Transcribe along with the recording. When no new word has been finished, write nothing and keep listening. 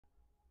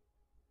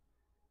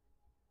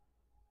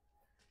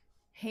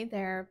Hey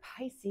there,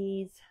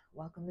 Pisces.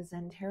 Welcome to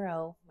Zen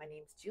Tarot. My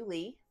name's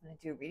Julie. I'm going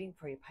to do a reading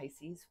for you,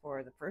 Pisces,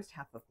 for the first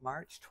half of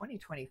March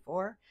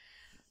 2024.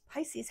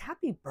 Pisces,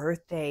 happy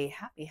birthday.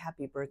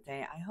 Happy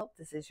birthday. I hope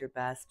this is your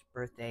best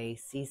birthday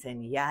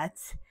season yet.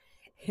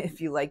 If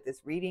you like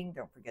this reading,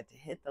 don't forget to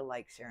hit the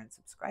like, share, and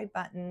subscribe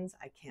buttons.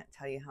 I can't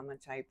tell you how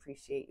much I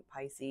appreciate you,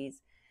 Pisces.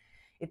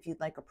 If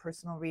you'd like a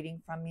personal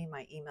reading from me,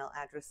 my email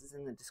address is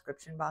in the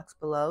description box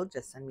below.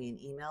 Just send me an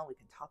email. We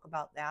can talk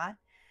about that.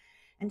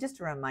 And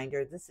just a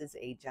reminder, this is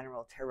a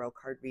general tarot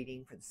card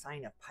reading for the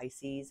sign of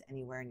Pisces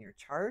anywhere in your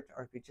chart,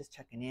 or if you're just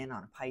checking in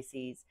on a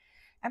Pisces,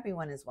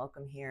 everyone is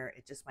welcome here.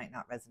 It just might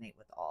not resonate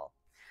with all.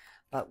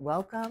 But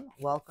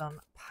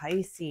welcome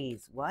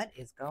Pisces. What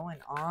is going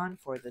on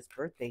for this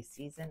birthday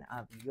season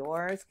of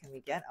yours? Can we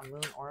get a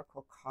Moon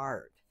Oracle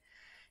card?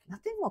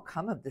 Nothing will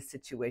come of this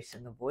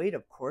situation, the void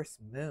of course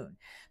moon.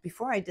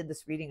 Before I did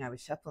this reading, I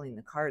was shuffling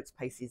the cards,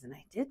 Pisces, and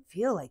I did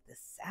feel like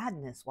this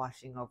sadness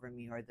washing over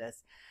me, or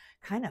this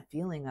kind of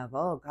feeling of,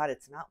 oh God,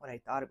 it's not what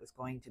I thought it was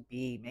going to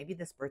be. Maybe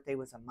this birthday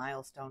was a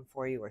milestone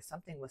for you, or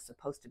something was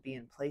supposed to be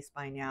in place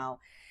by now,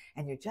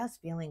 and you're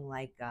just feeling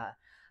like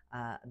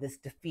this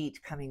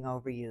defeat coming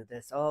over you,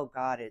 this, oh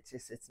God,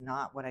 it's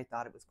not what I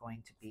thought it was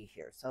going to be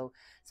here. So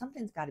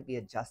something's got to be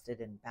adjusted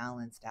and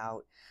balanced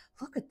out.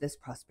 Look at this,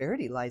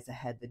 prosperity lies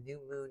ahead, the new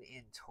moon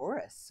in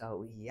Taurus.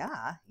 So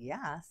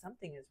yeah,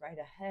 something is right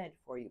ahead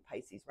for you,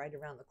 Pisces, right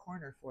around the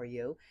corner for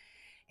you.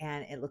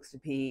 And it looks to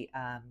be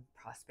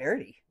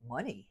prosperity,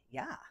 money.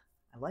 Yeah,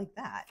 I like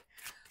that.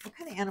 What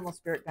kind of animal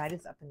spirit guide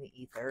is up in the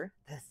ether?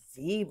 The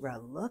zebra.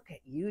 Look at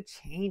you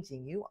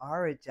changing. You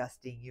are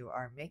adjusting. You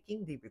are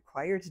making the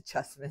required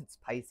adjustments,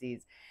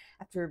 Pisces.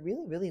 After a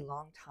really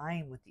long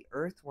time with the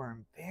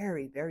earthworm,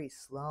 very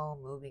slow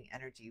moving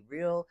energy,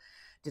 real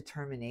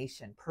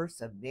determination,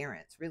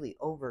 perseverance, really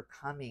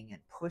overcoming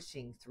and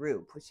pushing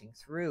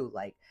through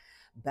like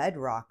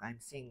bedrock. I'm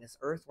seeing this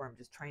earthworm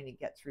just trying to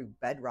get through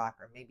bedrock,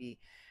 or maybe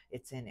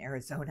it's in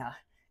Arizona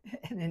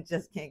and it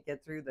just can't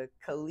get through the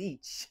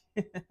caliche.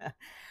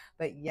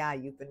 But yeah,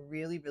 you've been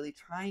really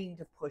trying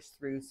to push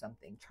through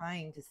something,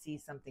 trying to see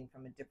something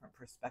from a different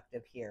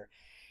perspective here.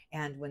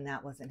 And when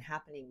that wasn't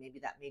happening, maybe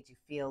that made you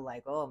feel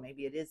like, oh,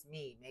 maybe it is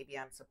me. Maybe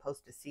I'm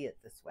supposed to see it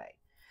this way.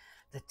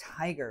 The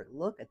tiger,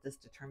 look at this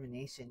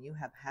determination. You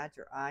have had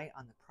your eye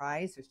on the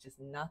prize. There's just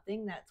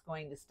nothing that's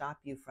going to stop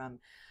you from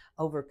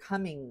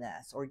overcoming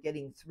this or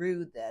getting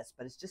through this,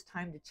 but it's just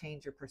time to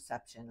change your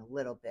perception a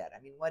little bit.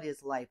 I mean, what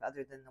is life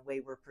other than the way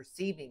we're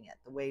perceiving it,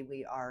 the way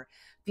we are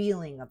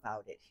feeling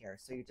about it here?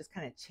 So you're just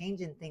kind of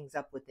changing things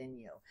up within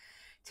you.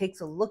 It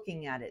takes a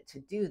looking at it to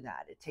do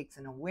that. It takes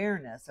an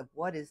awareness of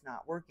what is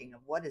not working,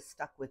 of what is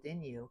stuck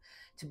within you,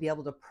 to be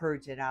able to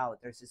purge it out.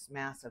 There's this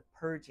massive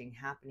purging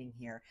happening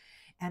here,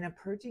 and a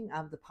purging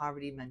of the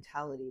poverty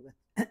mentality with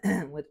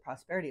with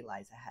prosperity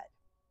lies ahead.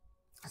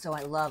 So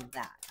I love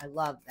that. I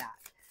love that.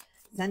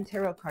 Zen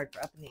Tarot card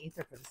for up in the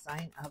ether for the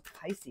sign of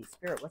Pisces.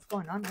 Spirit, what's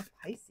going on with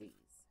Pisces?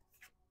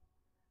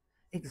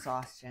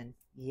 Exhaustion.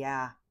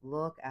 Yeah,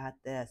 look at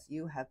this.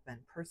 You have been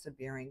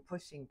persevering,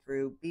 pushing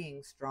through,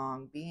 being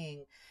strong,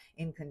 being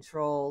in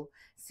control,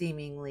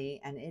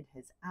 seemingly, and it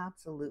has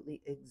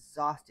absolutely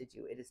exhausted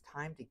you. It is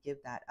time to give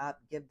that up,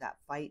 give that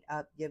fight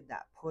up, give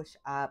that push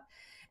up,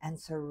 and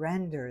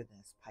surrender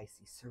this,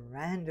 Pisces.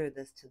 Surrender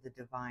this to the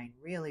divine.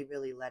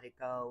 Really let it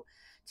go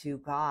to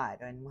God,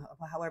 and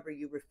however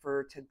you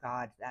refer to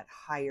God, that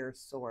higher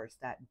source,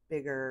 that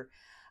bigger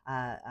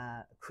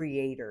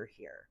creator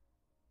here.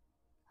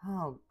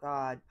 Oh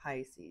God,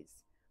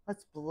 Pisces,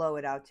 let's blow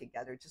it out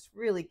together. Just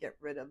really get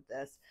rid of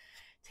this.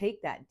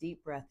 Take that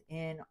deep breath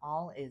in.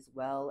 All is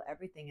well.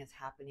 Everything is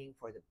happening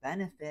for the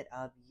benefit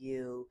of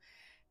you.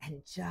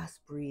 And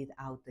just breathe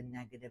out the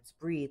negatives.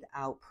 Breathe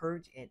out,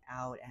 purge it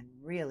out, and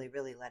really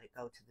let it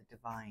go to the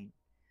divine.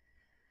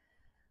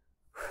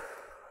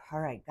 All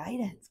right,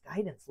 guidance.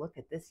 Look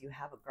at this. You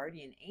have a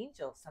guardian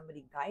angel,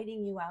 somebody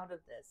guiding you out of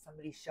this,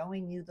 somebody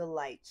showing you the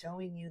light,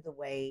 showing you the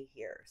way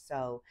here.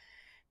 So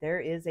there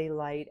is a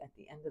light at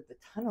the end of the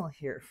tunnel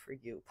here for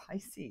you,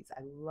 Pisces. I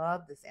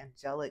love this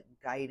angelic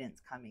guidance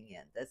coming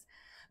in, this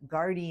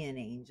guardian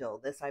angel,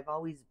 this I've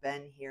always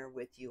been here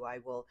with you. I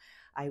will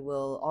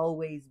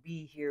always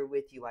be here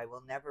with you. I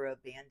will never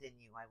abandon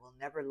you. I will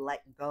never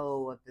let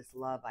go of this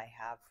love I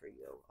have for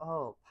you.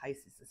 Oh,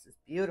 Pisces, this is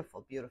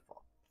beautiful.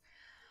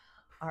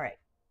 All right.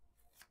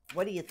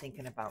 What are you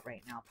thinking about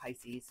right now,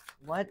 Pisces?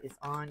 What is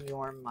on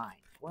your mind?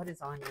 What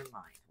is on your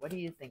mind? What are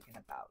you thinking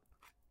about?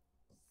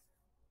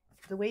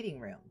 The waiting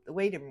room.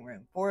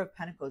 Four of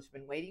Pentacles. You've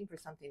been waiting for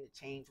something to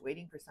change,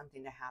 waiting for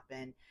something to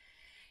happen.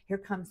 Here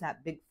comes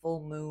that big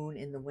full moon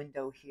in the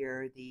window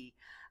here, the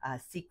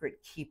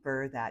secret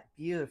keeper, that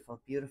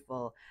beautiful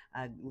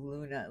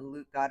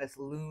goddess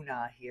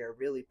Luna here,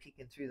 really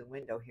peeking through the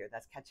window here.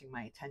 That's catching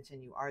my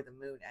attention. You are the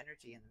moon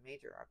energy in the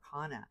major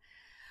arcana.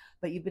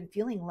 But you've been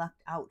feeling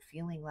left out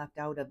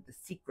of the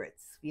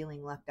secrets,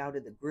 feeling left out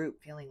of the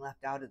group, feeling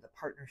left out of the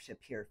partnership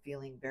here,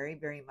 feeling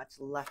very much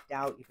left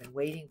out. You've been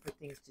waiting for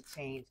things to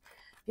change.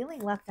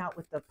 feeling left out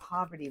with the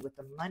poverty, with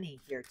the money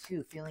here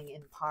too, feeling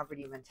in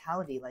poverty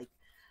mentality, like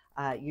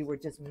you were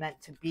just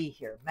meant to be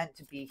here,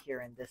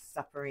 in this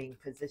suffering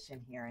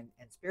position here.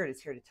 And Spirit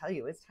is here to tell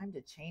you it's time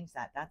to change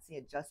that. That's the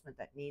adjustment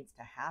that needs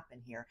to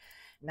happen here.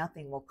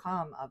 Nothing will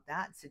come of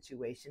that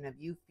situation of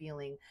you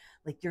feeling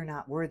like you're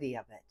not worthy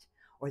of it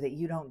or that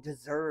you don't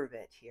deserve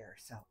it here.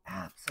 So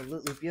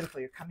absolutely beautiful.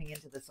 You're coming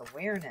into this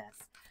awareness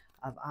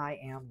of I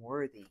am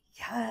worthy.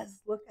 Yes,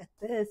 look at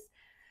this.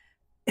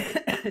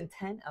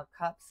 10 of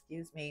Cups,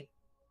 excuse me.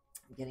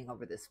 I'm getting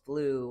over this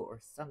flu or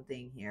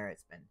something here.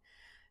 It's been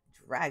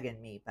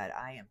dragging me, but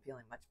I am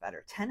feeling much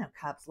better. 10 of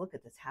Cups, look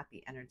at this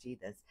happy energy,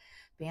 this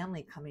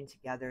family coming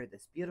together,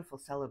 this beautiful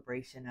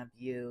celebration of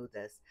you,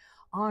 this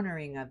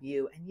honoring of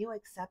you, and you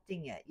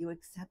accepting it, you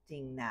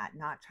accepting that,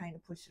 not trying to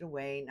push it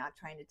away, not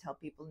trying to tell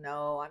people,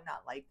 no, I'm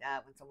not like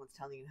that, when someone's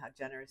telling you how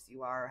generous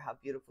you are, how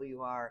beautiful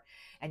you are,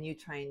 and you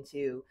trying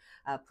to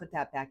put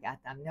that back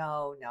at them.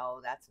 No,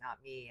 that's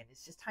not me. And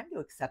it's just time to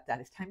accept that.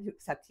 It's time to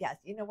accept, yes,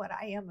 you know what?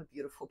 I am a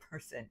beautiful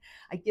person.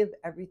 I give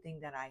everything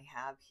that I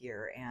have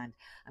here, and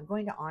I'm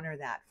going to honor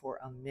that for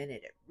a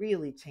minute. It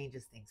really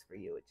changes things for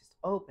you. It just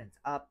opens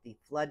up the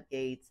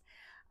floodgates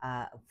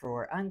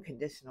for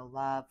unconditional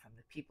love from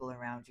the people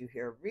around you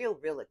here.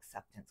 Real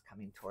acceptance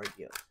coming toward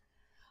you.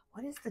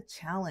 What is the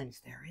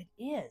challenge there?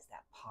 It is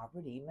that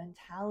poverty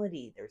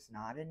mentality. There's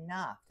not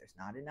enough. There's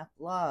not enough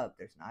love.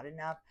 There's not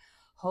enough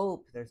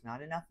hope. There's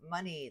not enough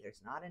money.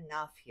 There's not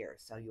enough here.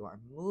 So you are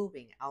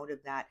moving out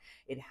of that.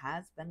 It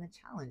has been the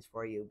challenge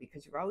for you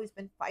because you've always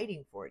been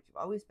fighting for it. You've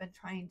always been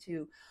trying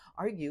to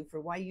argue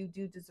for why you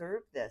do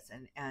deserve this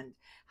and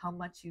how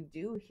much you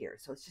do here.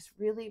 So it's just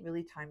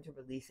really time to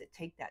release it.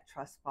 Take that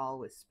trust fall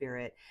with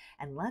Spirit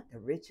and let the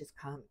riches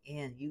come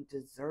in. You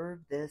deserve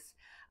this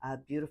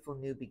beautiful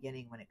new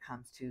beginning when it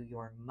comes to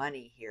your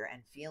money here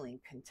and feeling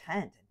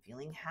content and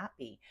feeling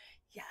happy.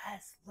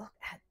 Yes, look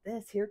at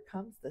this. Here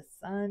comes the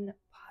sun,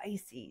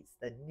 Pisces.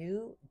 The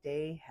new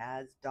day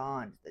has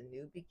dawned. The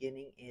new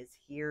beginning is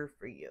here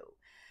for you.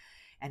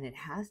 And it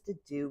has to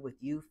do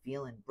with you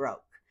feeling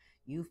broke,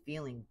 you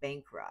feeling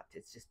bankrupt.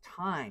 It's just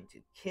time to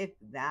kick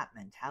that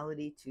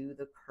mentality to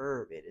the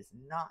curb. It is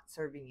not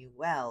serving you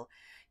well.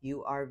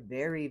 You are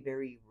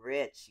very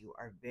rich. You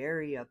are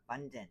very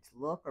abundant.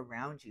 Look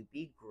around you.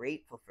 Be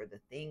grateful for the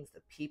things,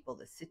 the people,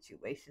 the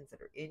situations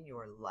that are in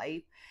your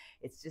life.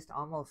 It's just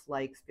almost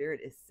like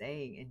Spirit is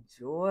saying,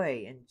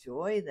 enjoy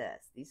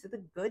this. These are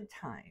the good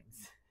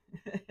times.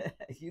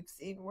 You've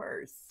seen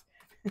worse.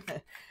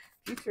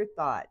 Future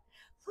thought.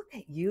 Look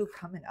at you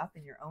coming up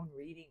in your own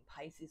reading,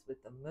 Pisces,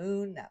 with the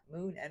moon, that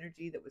moon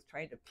energy that was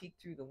trying to peek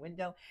through the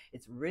window.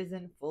 It's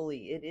risen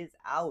fully. It is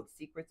out.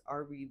 Secrets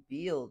are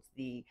revealed.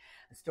 The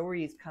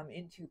stories come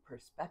into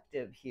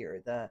perspective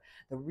here. The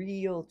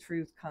real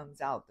truth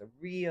comes out. The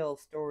real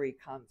story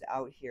comes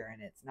out here,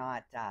 and it's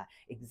not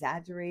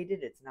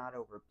exaggerated. It's not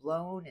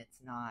overblown. It's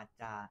not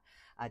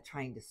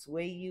trying to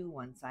sway you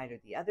one side or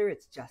the other.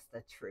 It's just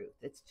the truth.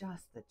 It's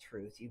just the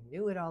truth. You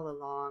knew it all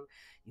along.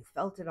 You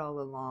felt it all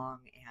along,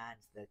 and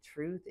the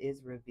truth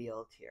is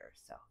revealed here.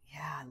 So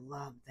yeah, I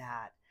love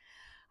that.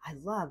 I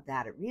love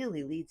that. It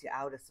really leads you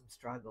out of some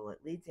struggle. It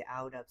leads you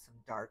out of some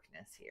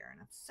darkness here.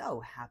 And I'm so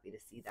happy to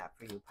see that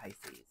for you,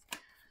 Pisces.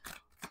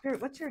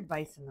 Spirit, what's your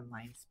advice in the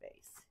mind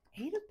space?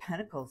 8 of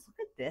Pentacles. Look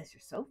at this.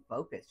 You're so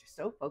focused.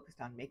 You're so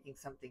focused on making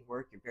something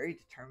work. You're very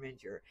determined.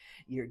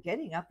 You're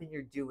getting up and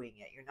you're doing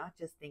it. You're not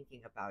just thinking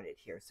about it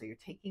here. So you're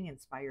taking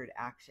inspired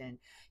action.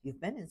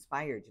 You've been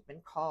inspired. You've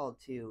been called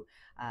to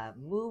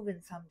move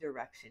in some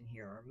direction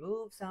here or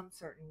move some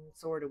certain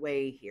sort of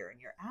way here.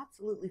 And you're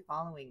absolutely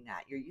following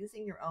that. You're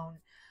using your own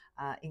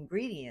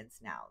ingredients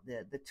now,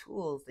 the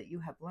tools that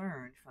you have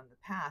learned from the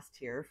past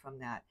here, from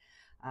that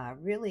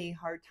really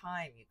hard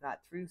time. You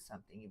got through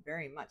something. You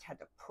very much had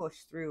to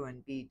push through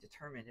and be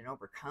determined and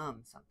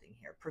overcome something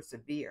here,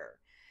 persevere.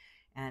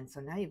 And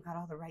so now you've got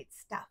all the right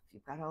stuff.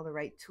 You've got all the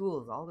right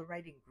tools, all the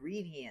right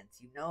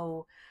ingredients. You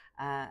know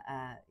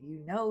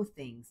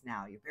things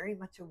now. You're very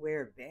much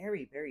aware,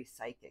 very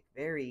psychic,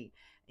 very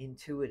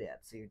intuitive.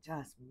 So you're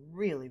just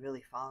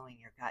really following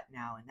your gut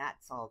now, and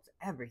that solves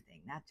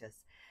everything. That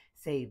just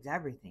saves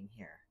everything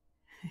here.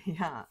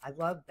 Yeah, I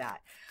love that.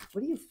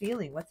 What are you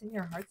feeling? What's in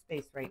your heart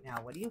space right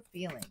now? What are you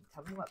feeling?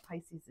 Tell me what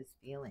Pisces is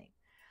feeling.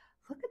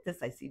 Look at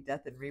this. I see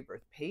death and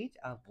rebirth. Page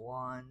of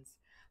Wands.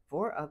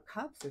 4 of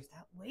Cups. There's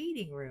that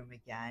waiting room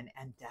again.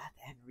 And death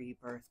and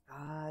rebirth.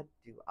 God,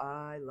 do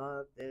I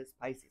love this,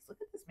 Pisces. Look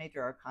at this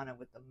major arcana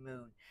with the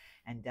moon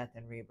and death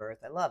and rebirth.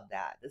 I love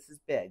that. This is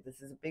big.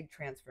 This is a big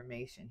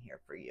transformation here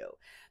for you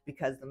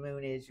because the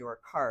moon is your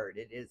card.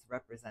 It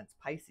represents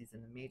Pisces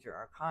in the major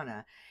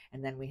arcana.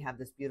 And then we have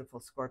this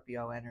beautiful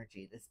Scorpio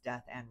energy, this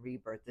death and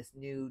rebirth, this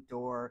new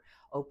door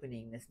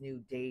opening, this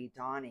new day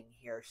dawning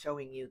here,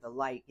 showing you the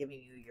light,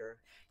 giving you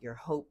your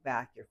hope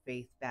back, your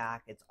faith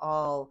back. It's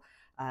all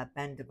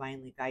been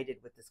divinely guided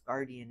with this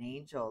guardian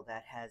angel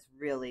that has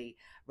really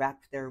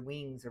wrapped their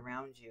wings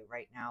around you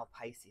right now,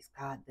 Pisces.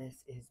 God,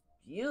 this is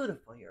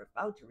beautiful. You're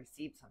about to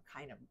receive some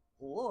kind of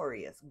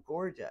glorious,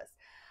 gorgeous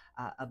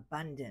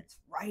abundance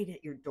right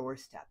at your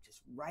doorstep,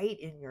 just right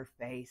in your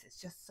face.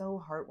 It's just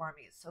so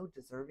heartwarming. It's so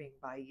deserving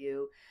by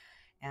you.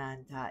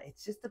 And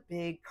it's just a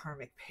big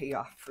karmic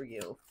payoff for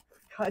you.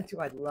 God, do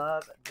I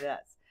love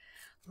this.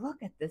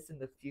 Look at this in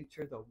the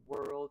future, the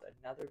world,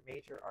 another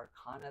major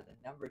arcana, the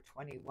number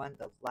 21,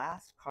 the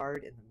last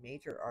card in the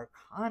major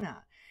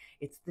arcana.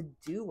 It's the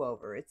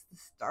do-over. It's the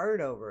start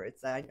over.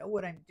 It's I know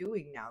what I'm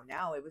doing now.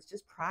 Now it was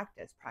just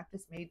practice.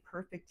 Practice made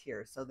perfect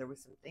here. So there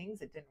was some things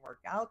that didn't work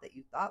out that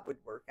you thought would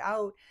work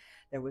out.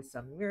 There was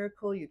some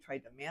miracle you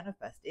tried to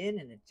manifest in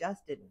and it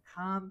just didn't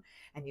come.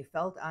 And you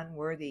felt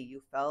unworthy.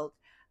 You felt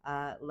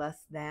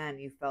less than.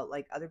 You felt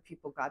like other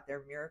people got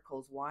their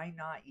miracles. Why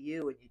not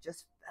you? And you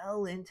just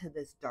fell into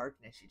this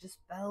darkness. You just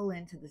fell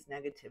into this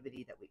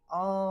negativity that we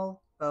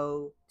all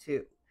go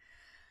to.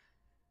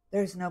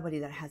 There's nobody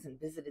that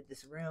hasn't visited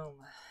this room,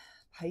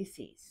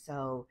 Pisces.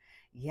 So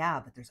yeah,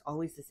 but there's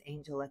always this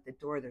angel at the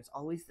door. There's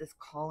always this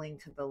calling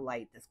to the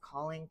light, this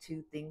calling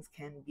to things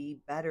can be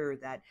better,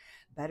 that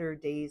better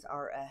days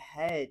are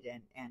ahead,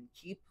 and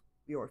keep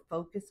your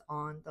focus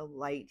on the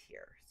light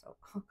here. So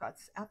oh God,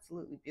 it's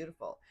absolutely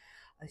beautiful.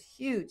 A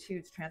huge,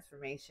 huge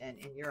transformation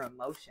in your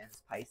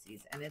emotions,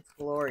 Pisces, and it's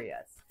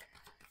glorious.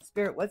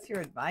 Spirit, what's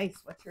your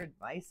advice? What's your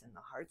advice in the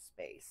heart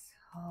space?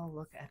 Oh,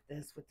 look at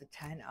this with the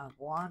 10 of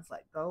Wands.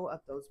 Let go of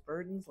those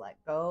burdens. Let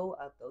go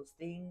of those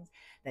things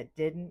that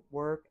didn't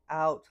work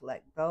out.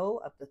 Let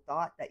go of the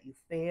thought that you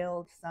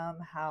failed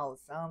somehow,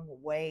 some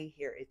way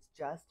here. It's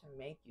just to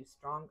make you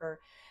stronger,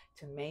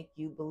 to make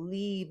you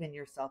believe in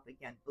yourself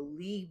again.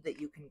 Believe that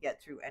you can get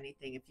through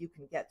anything. If you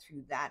can get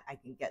through that, I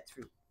can get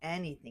through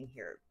anything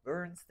here. It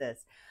burns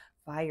this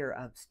fire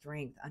of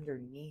strength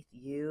underneath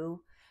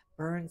you.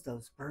 Burns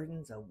those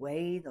burdens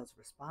away, those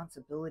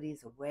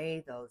responsibilities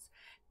away, those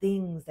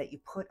things that you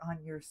put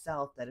on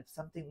yourself, that if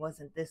something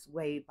wasn't this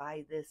way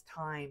by this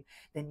time,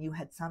 then you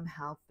had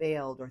somehow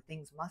failed or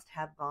things must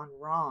have gone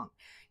wrong.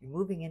 You're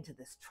moving into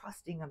this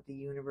trusting of the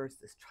universe,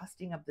 this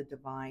trusting of the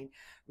divine,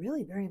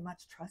 really very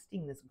much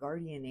trusting this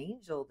guardian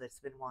angel that's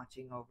been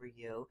watching over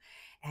you.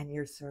 And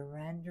you're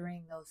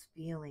surrendering those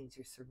feelings.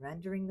 You're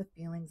surrendering the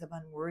feelings of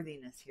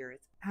unworthiness here.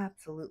 It's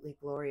absolutely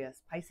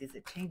glorious. Pisces,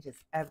 it changes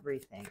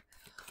everything.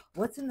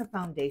 What's in the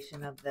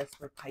foundation of this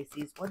for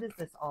Pisces? What is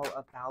this all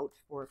about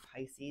for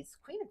Pisces?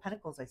 Queen of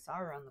Pentacles, I saw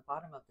her on the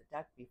bottom of the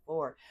deck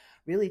before,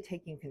 really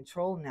taking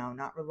control now,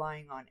 not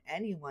relying on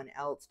anyone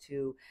else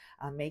to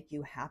make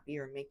you happy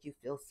or make you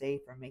feel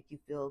safe or make you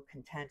feel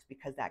content,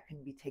 because that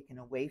can be taken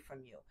away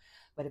from you.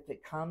 But if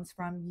it comes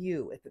from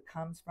you, if it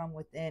comes from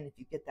within, if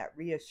you get that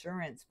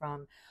reassurance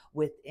from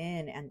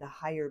within and the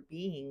higher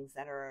beings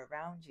that are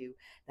around you,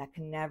 that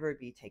can never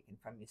be taken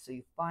from you. So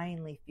you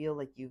finally feel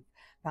like you've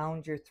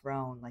found your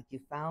throne, like you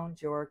found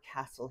your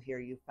castle here,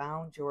 you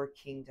found your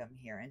kingdom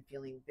here, and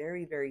feeling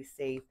very, very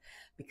safe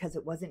because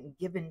it wasn't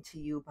given to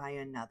you by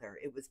another.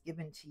 It was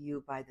given to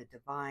you by the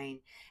divine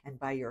and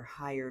by your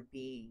higher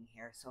being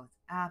here. So it's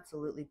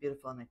absolutely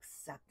beautiful, an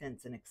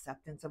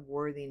acceptance of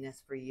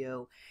worthiness for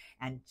you,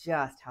 and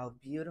just how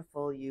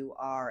beautiful you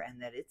are,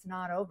 and that it's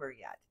not over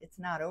yet. It's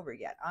not over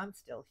yet. I'm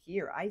still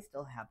here. I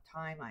still have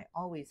time. I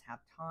always have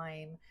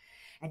time.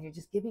 And you're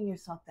just giving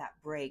yourself that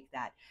break,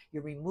 that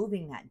you're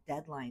removing that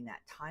deadline,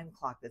 that time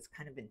clock that's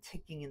kind of been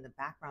ticking in the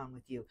background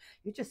with you.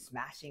 You're just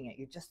smashing it.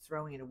 You're just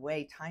throwing it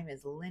away. Time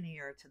is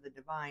linear to the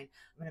divine.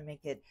 I'm going to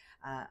make it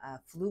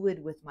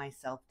fluid with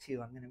myself too.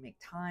 I'm going to make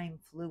time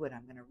fluid.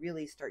 I'm going to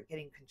really start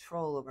getting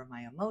control over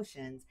my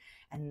emotions.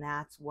 And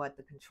that's what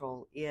the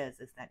control is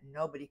that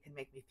nobody can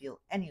make me feel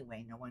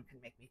anyway. No one can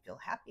make me feel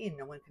happy, and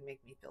no one can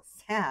make me feel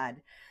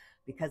sad,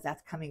 because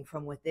that's coming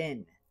from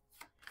within.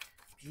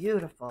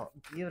 Beautiful,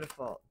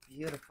 beautiful,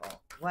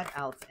 beautiful. What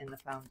else in the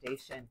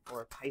foundation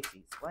for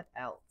Pisces? What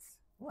else?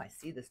 Oh, I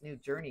see this new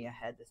journey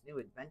ahead, this new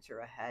adventure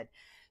ahead.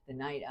 The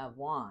Knight of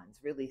Wands,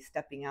 really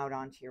stepping out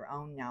onto your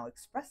own now,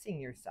 expressing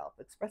yourself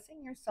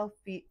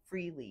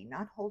freely,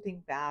 not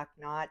holding back,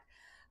 not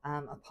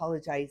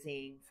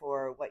apologizing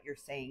for what you're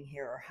saying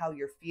here or how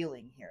you're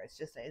feeling here. It's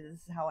just, this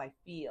is how I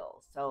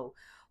feel. So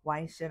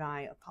why should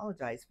I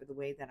apologize for the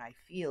way that I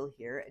feel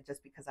here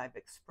just because I've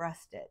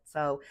expressed it?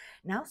 So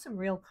now some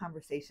real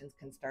conversations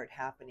can start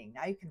happening.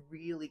 Now you can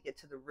really get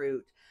to the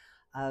root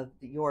of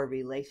your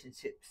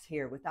relationships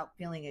here without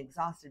feeling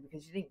exhausted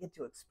because you didn't get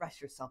to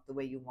express yourself the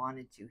way you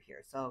wanted to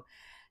here. So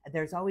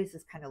there's always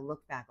this kind of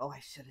look back, oh, I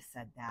should have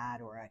said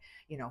that, or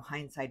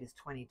hindsight is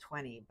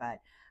 2020, but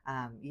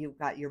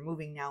you're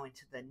moving now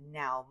into the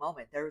now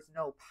moment. There's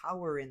no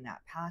power in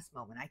that past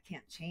moment. I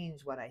can't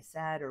change what I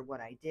said or what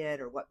I did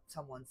or what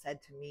someone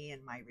said to me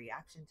and my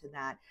reaction to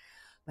that.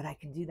 But I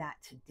can do that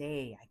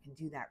today. I can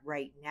do that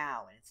right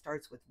now. And it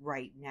starts with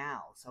right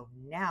now. So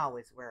now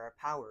is where our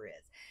power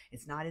is.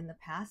 It's not in the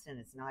past, and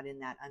it's not in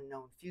that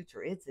unknown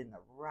future. It's in the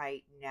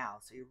right now.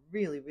 So you're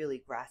really,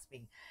 really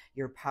grasping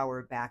your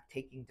power back,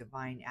 taking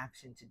divine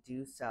action to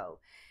do so,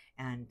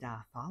 and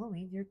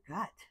following your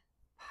gut.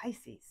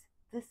 Pisces,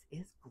 this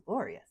is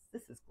glorious.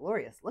 This is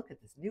glorious. Look at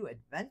this new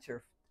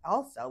adventure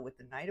also with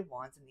the Knight of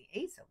Wands and the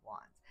Ace of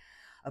Wands.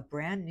 a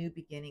brand new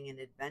beginning and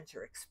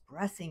adventure,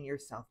 expressing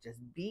yourself, just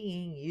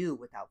being you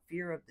without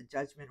fear of the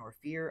judgment or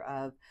fear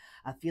of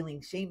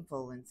feeling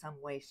shameful in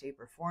some way, shape,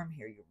 or form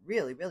here. You're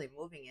really, really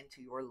moving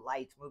into your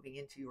light, moving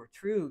into your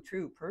true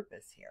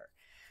purpose here.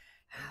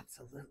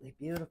 Absolutely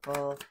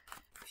beautiful.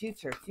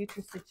 Future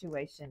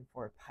situation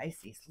for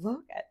Pisces.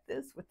 Look at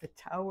this with the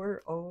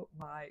Tower. Oh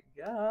my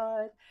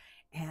God.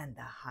 And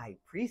the High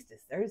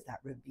Priestess. There's that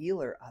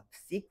revealer of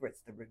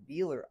secrets, the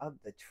revealer of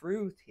the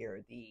truth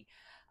here, the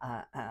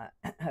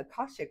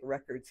Akashic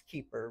Records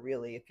keeper,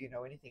 really, if you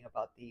know anything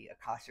about the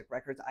Akashic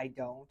Records. I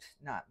don't,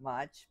 not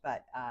much,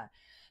 but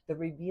the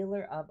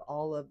revealer of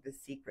all of the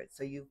secrets.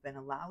 So you've been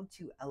allowed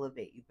to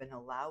elevate, you've been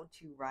allowed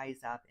to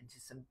rise up into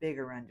some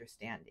bigger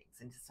understandings,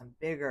 into some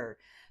bigger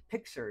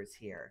pictures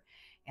here.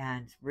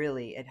 And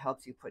really, it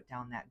helps you put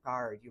down that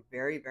guard. You're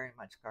very, very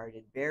much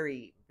guarded,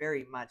 very,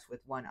 very much with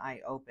one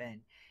eye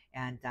open,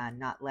 and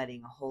not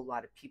letting a whole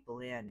lot of people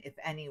in, if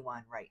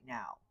anyone, right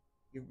now.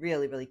 You're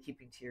really, really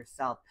keeping to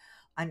yourself,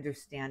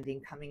 understanding,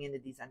 coming into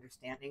these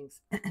understandings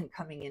and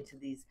coming into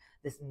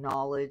this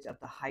knowledge of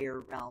the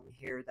higher realm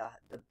here,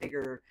 the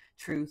bigger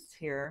truths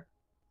here,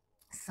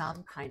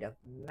 some kind of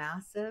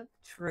massive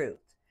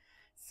truth,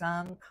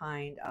 some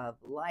kind of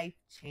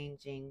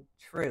life-changing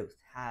truth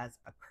has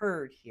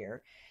occurred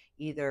here,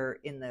 either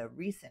in the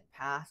recent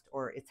past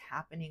or it's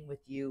happening with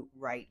you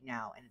right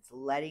now, and it's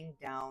letting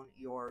down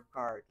your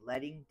guard,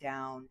 letting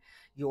down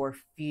your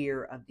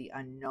fear of the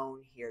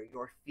unknown here,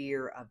 your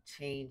fear of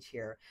change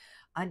here,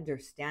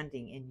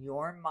 understanding in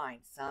your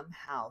mind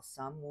somehow,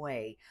 some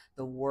way,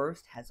 the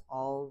worst has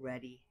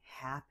already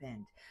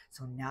happened.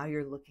 So now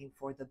you're looking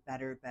for the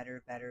better.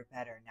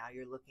 Now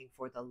you're looking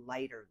for the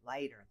lighter,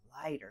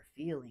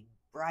 feeling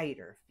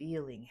brighter,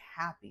 feeling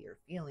happier,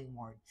 feeling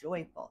more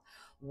joyful,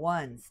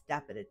 one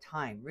step at a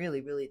time.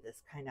 Really, really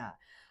this kind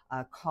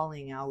of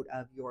calling out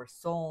of your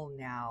soul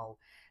now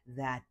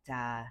that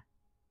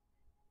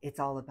it's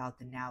all about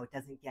the now. It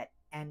doesn't get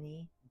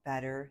any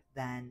better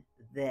than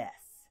this.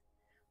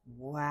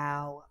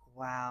 Wow.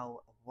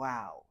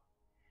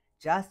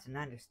 Just an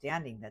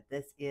understanding that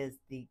this is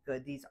the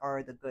good, these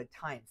are the good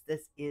times.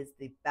 This is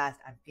the best.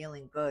 I'm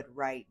feeling good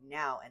right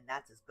now, and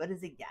that's as good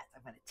as it gets.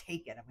 I'm going to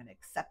take it. I'm going to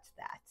accept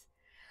that.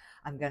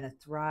 I'm going to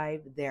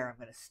thrive there. I'm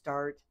going to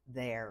start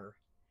there.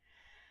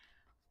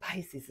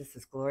 Pisces, this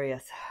is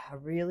glorious. A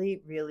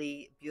really,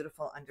 really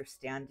beautiful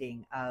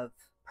understanding of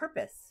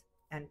purpose.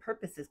 And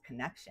purpose is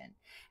connection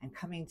and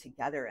coming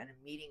together and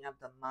a meeting of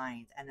the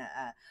minds and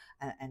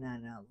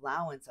an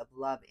allowance of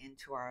love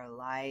into our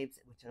lives,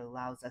 which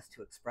allows us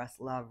to express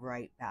love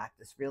right back.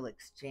 This real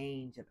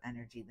exchange of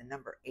energy. The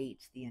number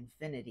 8, the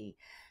infinity.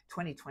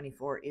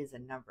 2024 is a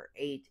number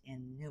 8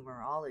 in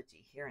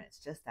numerology here, and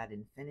it's just that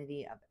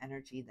infinity of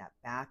energy, that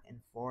back and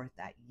forth,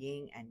 that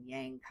yin and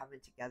yang coming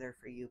together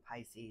for you,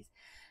 Pisces.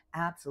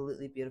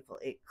 Absolutely beautiful.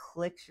 It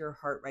clicks your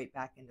heart right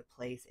back into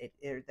place.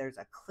 There's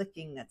a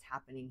clicking that's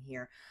happening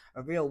here.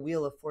 A real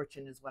wheel of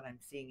fortune is what I'm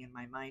seeing in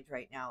my mind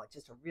right now. It's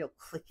just a real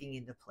clicking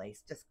into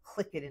place. Just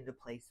click it into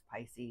place,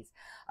 Pisces,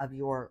 of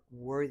your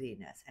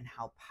worthiness and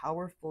how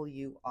powerful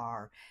you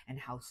are and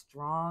how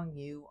strong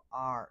you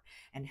are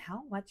and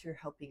how much you're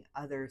helping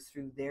others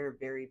through their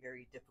very,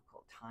 very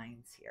difficult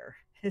times here.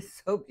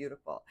 It's so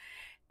beautiful.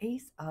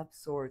 Ace of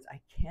Swords.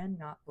 I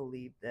cannot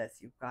believe this.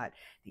 You've got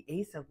the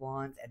Ace of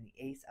Wands and the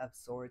Ace of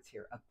Swords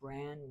here. A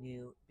brand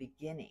new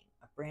beginning.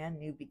 A brand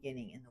new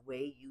beginning in the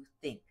way you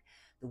think,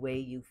 the way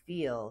you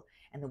feel,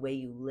 and the way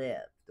you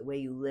live. The way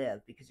you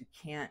live, because you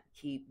can't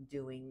keep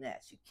doing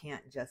this. You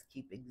can't just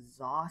keep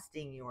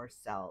exhausting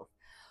yourself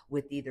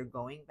with either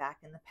going back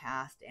in the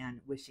past and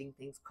wishing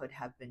things could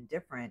have been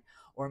different,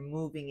 or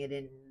moving it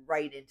in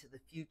right into the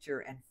future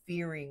and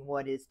fearing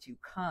what is to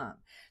come.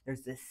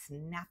 There's this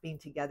snapping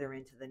together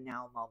into the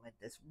now moment,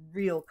 this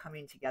real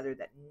coming together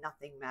that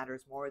nothing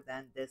matters more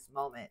than this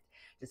moment,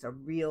 just a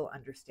real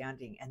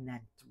understanding, and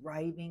then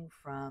thriving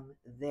from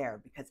there,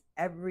 because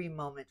every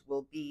moment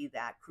will be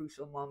that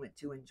crucial moment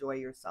to enjoy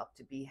yourself,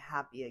 to be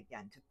happy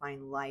again, to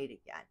find light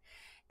again.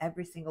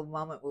 Every single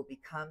moment will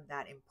become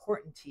that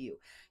important to you.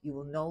 You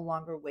will no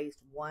longer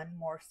waste one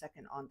more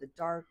second on the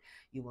dark.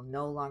 You will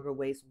no longer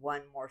waste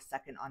one more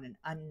second on an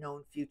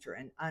unknown future,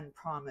 an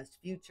unpromised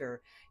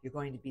future. You're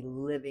going to be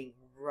living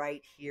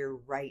right here,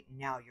 right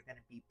now. You're going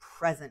to be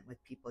present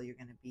with people. You're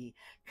going to be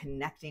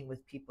connecting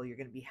with people. You're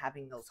going to be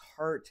having those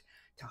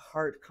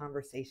heart-to-heart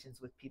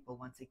conversations with people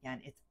once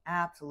again. It's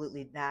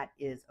absolutely, that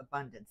is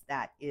abundance.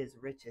 That is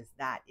riches.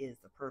 That is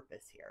the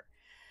purpose here.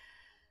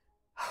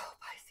 Oh,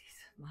 Pisces.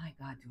 My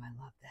God, do I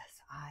love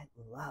this. I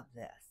love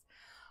this.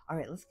 All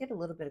right, let's get a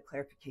little bit of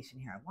clarification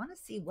here. I want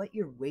to see what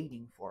you're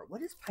waiting for.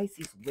 What is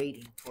Pisces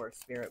waiting for,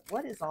 Spirit?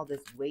 What is all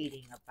this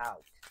waiting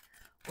about?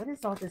 What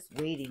is all this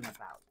waiting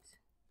about?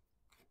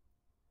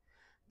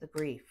 the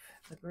grief,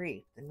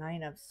 the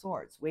Nine of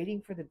Swords,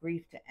 waiting for the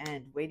grief to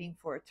end, waiting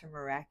for it to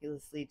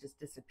miraculously just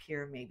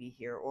disappear maybe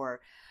here,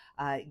 or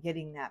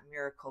getting that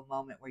miracle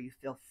moment where you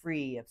feel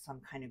free of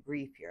some kind of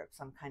grief here, of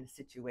some kind of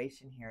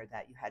situation here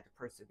that you had to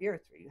persevere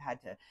through. You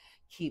had to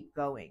keep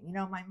going. You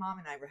know, my mom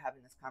and I were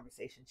having this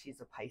conversation. She's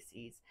a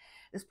Pisces.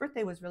 This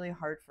birthday was really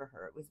hard for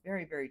her. It was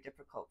very, very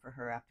difficult for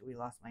her after we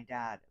lost my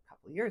dad a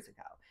couple of years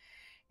ago.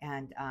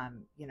 And,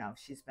 you know,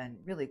 she's been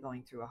really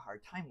going through a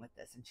hard time with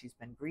this, and she's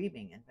been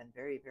grieving and been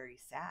very, very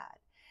sad.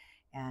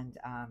 And,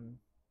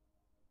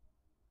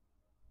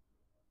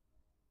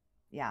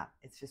 yeah,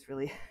 it's just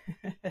really,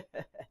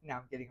 now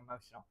I'm getting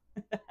emotional.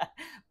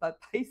 But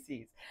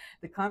Pisces,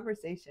 the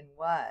conversation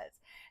was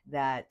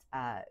that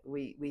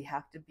we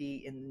have to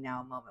be in the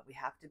now moment. We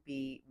have to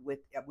be with,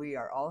 we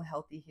are all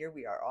healthy here.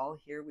 We are all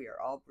here. We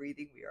are all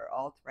breathing. We are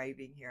all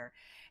thriving here.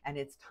 And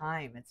it's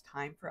time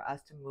for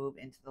us to move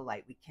into the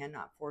light. We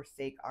cannot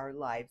forsake our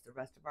lives, the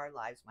rest of our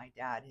lives. My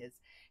dad,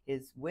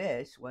 his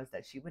wish was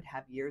that she would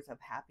have years of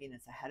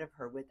happiness ahead of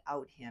her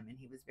without him. And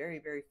he was very,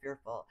 very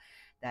fearful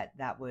that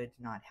that would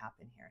not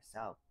happen here.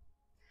 So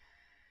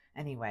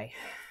anyway,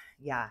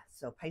 yeah,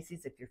 so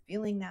Pisces, if you're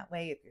feeling that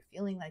way, if you're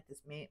feeling like this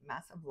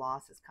massive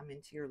loss has come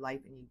into your life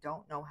and you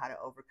don't know how to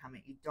overcome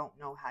it, you don't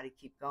know how to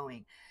keep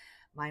going.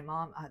 My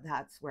mom,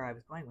 that's where I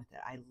was going with it.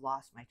 I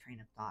lost my train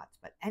of thoughts.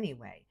 But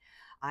anyway,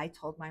 I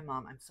told my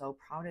mom, I'm so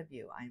proud of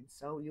you.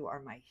 You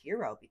are my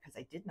hero, because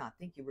I did not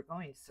think you were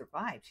going to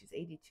survive. She's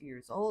 82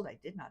 years old. I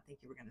did not think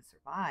you were going to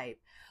survive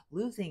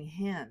losing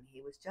him.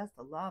 He was just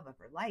the love of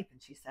her life.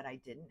 And she said, I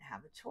didn't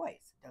have a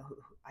choice.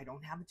 I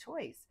don't have a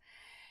choice.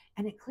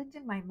 And it clicked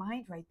in my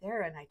mind right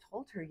there. And I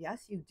told her,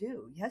 yes, you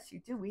do. Yes, you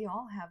do. We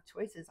all have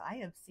choices. I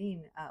have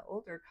seen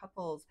older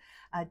couples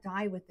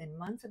die within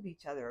months of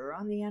each other, or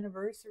on the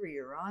anniversary,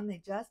 or on they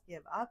just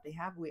give up.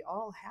 We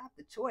all have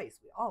the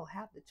choice. We all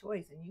have the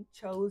choice. And you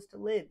chose to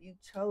live. You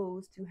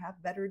chose to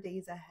have better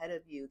days ahead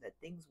of you, that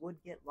things would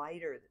get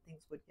lighter, that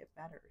things would get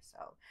better.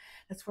 So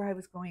that's where I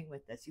was going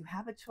with this. You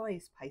have a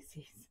choice,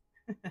 Pisces.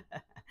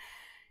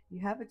 You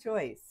have a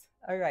choice.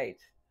 All right.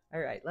 All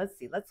right, let's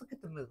see. Let's look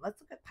at the moon.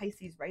 Let's look at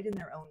Pisces right in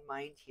their own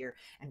mind here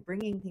and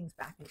bringing things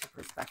back into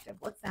perspective.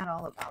 What's that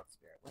all about,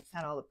 Spirit? What's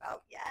that all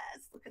about?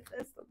 Yes, look at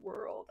this, the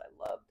world.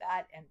 I love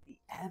that. And the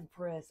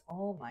Empress.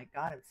 Oh my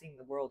God, I'm seeing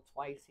the world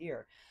twice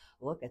here.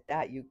 Look at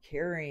that. You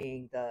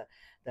carrying the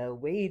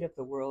weight of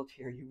the world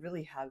here. You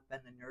really have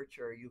been the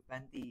nurturer. You've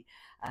been the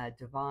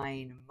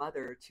divine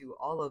mother to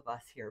all of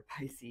us here,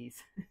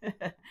 Pisces.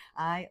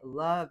 I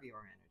love your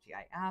energy.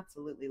 I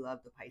absolutely love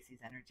the Pisces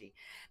energy.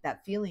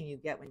 That feeling you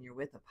get when you're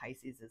with a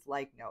Pisces is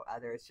like no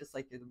other. It's just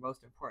like you're the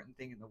most important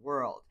thing in the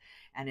world.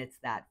 And it's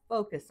that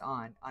focus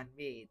on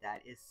me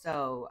that is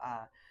so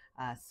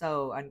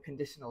so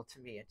unconditional to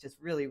me. It just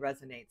really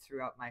resonates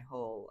throughout my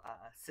whole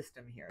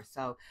system here.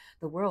 So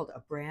the world, a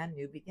brand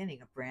new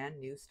beginning, a brand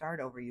new start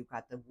over. You've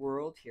got the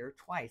world here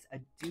twice, a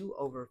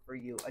do-over for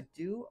you, a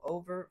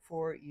do-over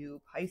for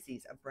you,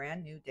 Pisces. A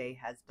brand new day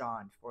has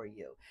dawned for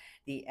you.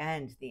 The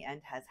end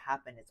has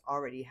happened. It's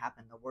already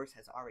happened. The worst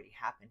has already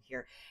happened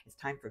here. It's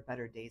time for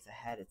better days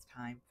ahead. It's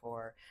time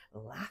for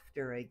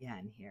laughter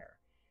again here.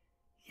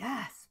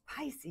 Yes,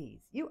 Pisces,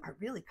 you are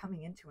really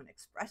coming into an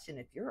expression.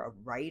 If you're a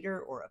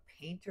writer or a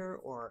painter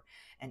or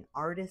an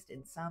artist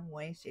in some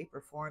way, shape,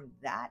 or form,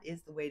 that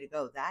is the way to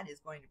go. That is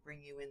going to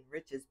bring you in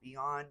riches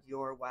beyond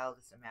your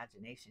wildest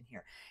imagination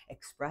here.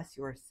 Express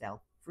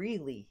yourself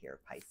freely here,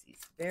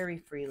 Pisces, very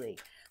freely.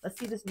 Let's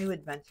see this new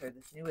adventure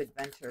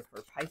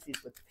for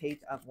Pisces with the Page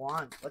of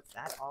Wands. What's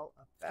that all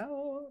about?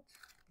 Oh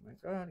my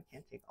God, I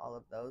can't take all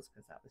of those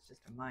because that was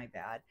just my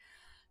bad.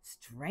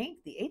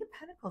 Strength, the Eight of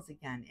Pentacles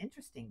again,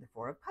 interesting, the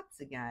Four of Cups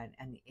again,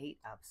 and the Eight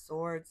of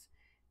Swords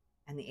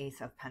and the Ace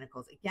of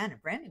Pentacles. Again, a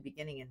brand new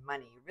beginning in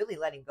money. You're really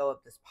letting go of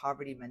this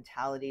poverty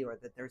mentality, or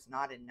that there's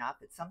not enough.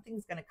 It's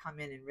something's going to come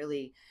in and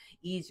really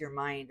ease your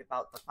mind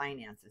about the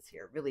finances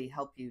here, really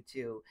help you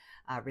to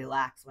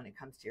relax when it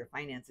comes to your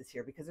finances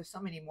here, because there's so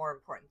many more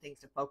important things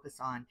to focus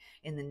on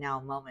in the now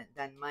moment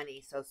than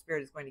money. So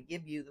Spirit is going to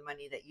give you the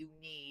money that you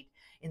need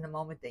in the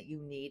moment that you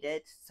need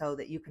it, so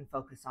that you can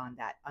focus on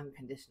that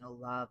unconditional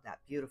love, that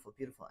beautiful,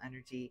 beautiful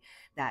energy,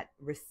 that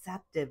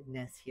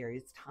receptiveness here.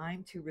 It's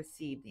time to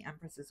receive. The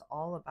Empress is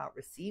all about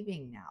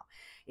receiving now.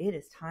 It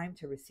is time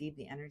to receive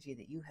the energy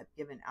that you have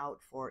given out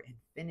for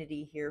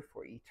infinity here,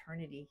 for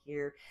eternity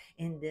here.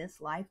 In this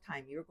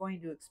lifetime, you're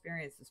going to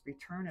experience this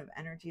return of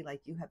energy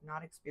like you have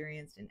not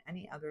experienced in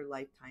any other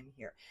lifetime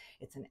here.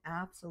 It's an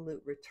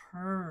absolute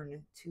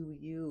return to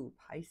you,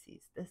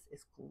 Pisces. This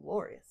is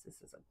glorious.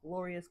 This is a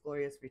glorious,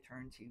 glorious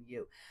return to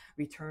you.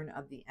 Return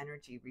of the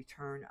energy,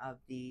 return of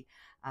the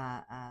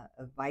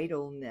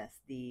vitalness,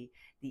 the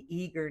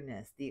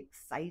eagerness, the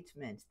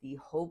excitement, the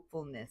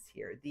hopefulness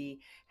here, the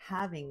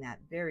having that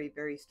very,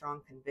 very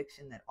strong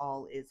conviction that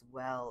all is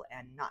well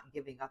and not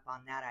giving up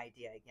on that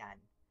idea again.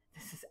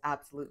 This is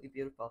absolutely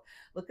beautiful.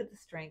 Look at the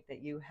strength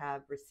that you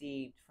have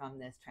received from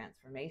this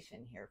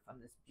transformation here,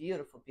 from this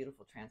beautiful,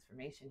 beautiful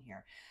transformation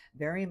here.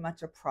 Very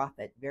much a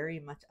prophet, very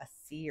much a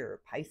seer,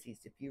 Pisces.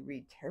 If you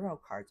read tarot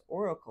cards,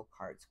 oracle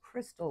cards,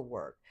 crystal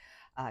work,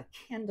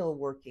 candle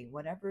working,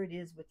 whatever it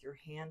is with your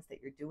hands that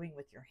you're doing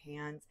with your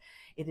hands,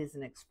 it is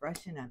an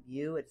expression of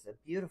you. It's a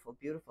beautiful,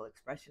 beautiful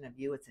expression of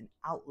you. It's an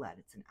outlet.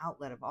 It's an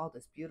outlet of all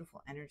this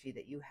beautiful energy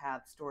that you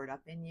have stored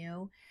up in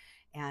you.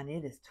 And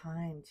it is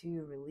time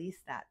to release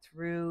that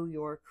through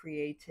your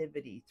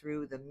creativity,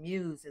 through the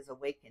muse is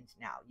awakened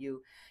now.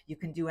 You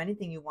can do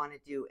anything you want to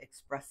do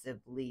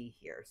expressively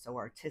here. So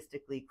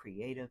artistically,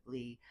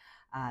 creatively,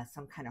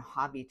 some kind of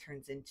hobby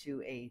turns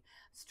into a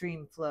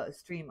stream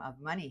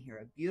of money here,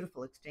 a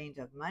beautiful exchange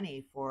of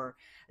money for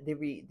the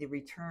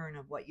return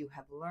of what you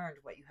have learned,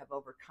 what you have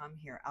overcome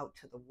here out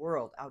to the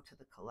world, out to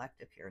the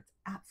collective here. It's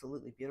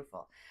absolutely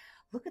beautiful.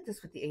 Look at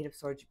this with the Eight of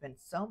Swords. You've been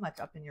so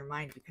much up in your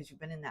mind because you've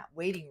been in that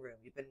waiting room.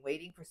 You've been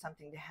waiting for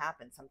something to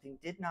happen. Something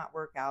did not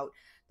work out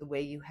the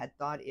way you had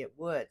thought it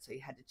would. So you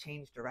had to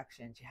change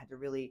directions. You had to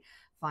really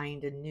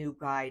find a new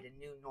guide, a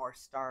new North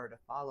Star to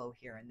follow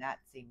here. And that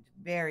seemed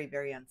very,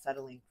 very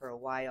unsettling for a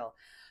while.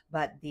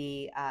 But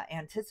the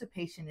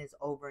anticipation is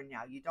over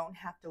now. You don't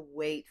have to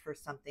wait for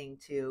something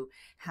to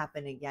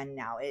happen again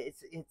now.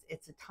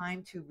 It's a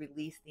time to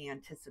release the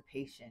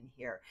anticipation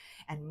here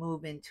and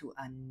move into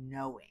a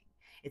knowing.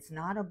 It's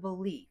not a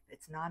belief.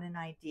 It's not an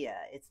idea.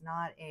 It's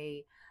not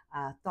a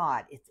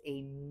thought. It's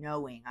a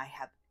knowing. I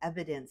have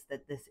evidence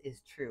that this is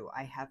true.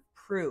 I have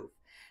proof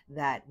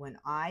that when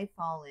I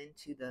fall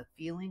into the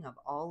feeling of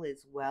all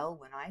is well,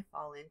 when I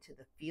fall into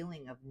the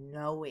feeling of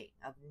knowing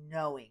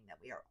that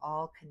we are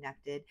all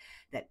connected,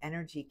 that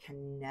energy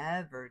can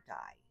never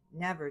die.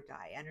 Never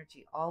die.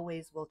 Energy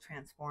always will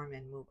transform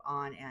and move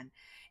on,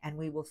 and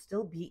we will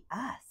still be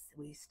us.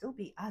 We still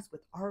be us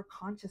with our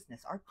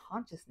consciousness. Our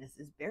consciousness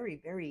is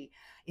very, very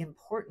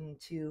important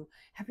to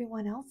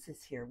everyone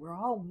else's here. We're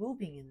all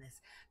moving in this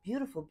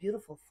beautiful,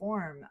 beautiful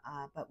form,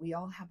 but we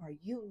all have our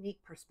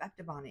unique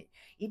perspective on it.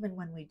 Even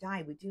when we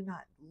die, we do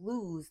not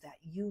lose that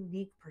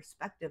unique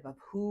perspective of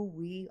who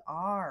we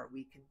are.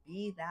 We can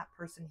be that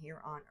person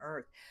here on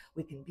earth.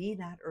 We can be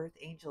that earth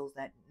angels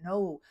that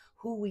know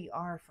who we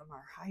are from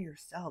our higher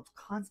selves,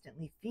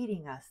 constantly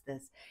feeding us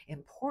this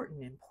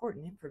important,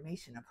 important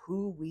information of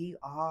who we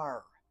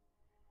are.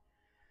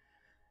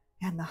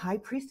 And the high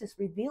priestess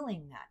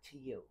revealing that to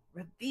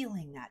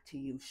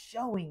you,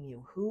 showing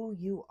you who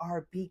you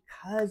are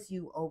because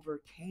you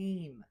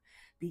overcame,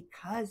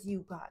 because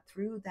you got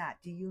through that.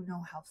 Do you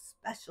know how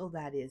special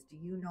that is? Do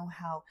you know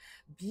how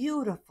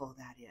beautiful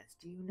that is?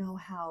 Do you know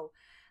how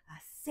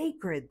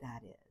sacred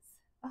that is?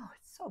 Oh,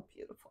 it's so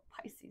beautiful,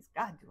 Pisces.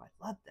 God, do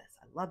I love this.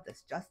 I love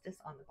this. Justice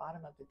on the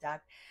bottom of the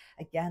deck.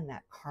 Again,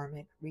 that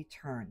karmic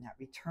return, that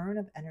return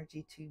of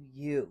energy to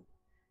you.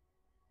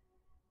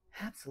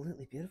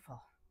 Absolutely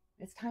beautiful.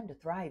 It's time to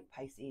thrive,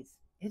 Pisces.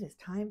 It is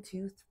time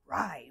to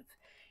thrive.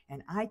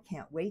 And I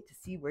can't wait to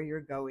see where you're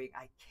going.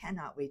 I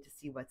cannot wait to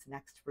see what's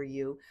next for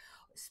you.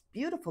 It's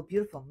beautiful,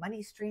 beautiful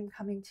money stream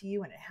coming to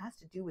you, and it has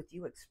to do with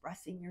you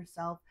expressing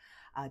yourself,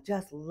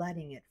 just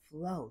letting it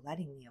flow,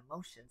 letting the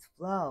emotions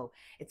flow.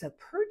 It's a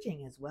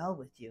purging as well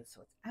with you,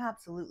 so it's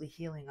absolutely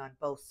healing on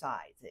both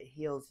sides. It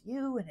heals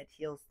you and it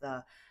heals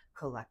the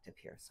collective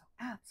here, so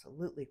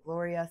absolutely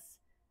glorious,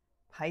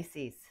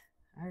 Pisces.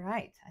 All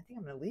right, I think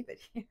I'm going to leave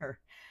it here.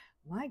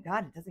 My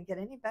God, it doesn't get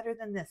any better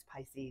than this,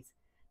 Pisces.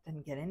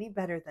 Doesn't get any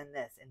better than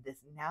this in this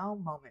now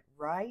moment,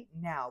 right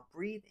now.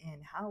 Breathe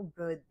in how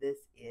good this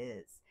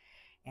is.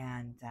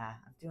 And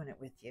I'm doing it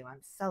with you.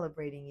 I'm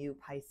celebrating you,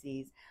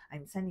 Pisces.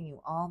 I'm sending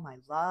you all my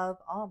love,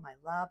 all my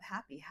love.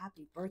 Happy,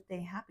 happy birthday,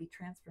 happy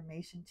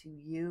transformation to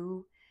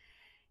you.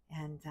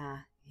 And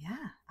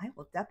yeah, I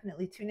will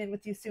definitely tune in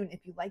with you soon.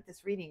 If you like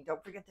this reading,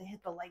 don't forget to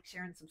hit the like,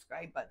 share, and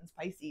subscribe buttons,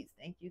 Pisces.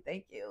 Thank you,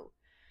 thank you.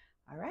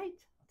 All right,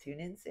 I'll tune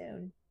in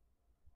soon.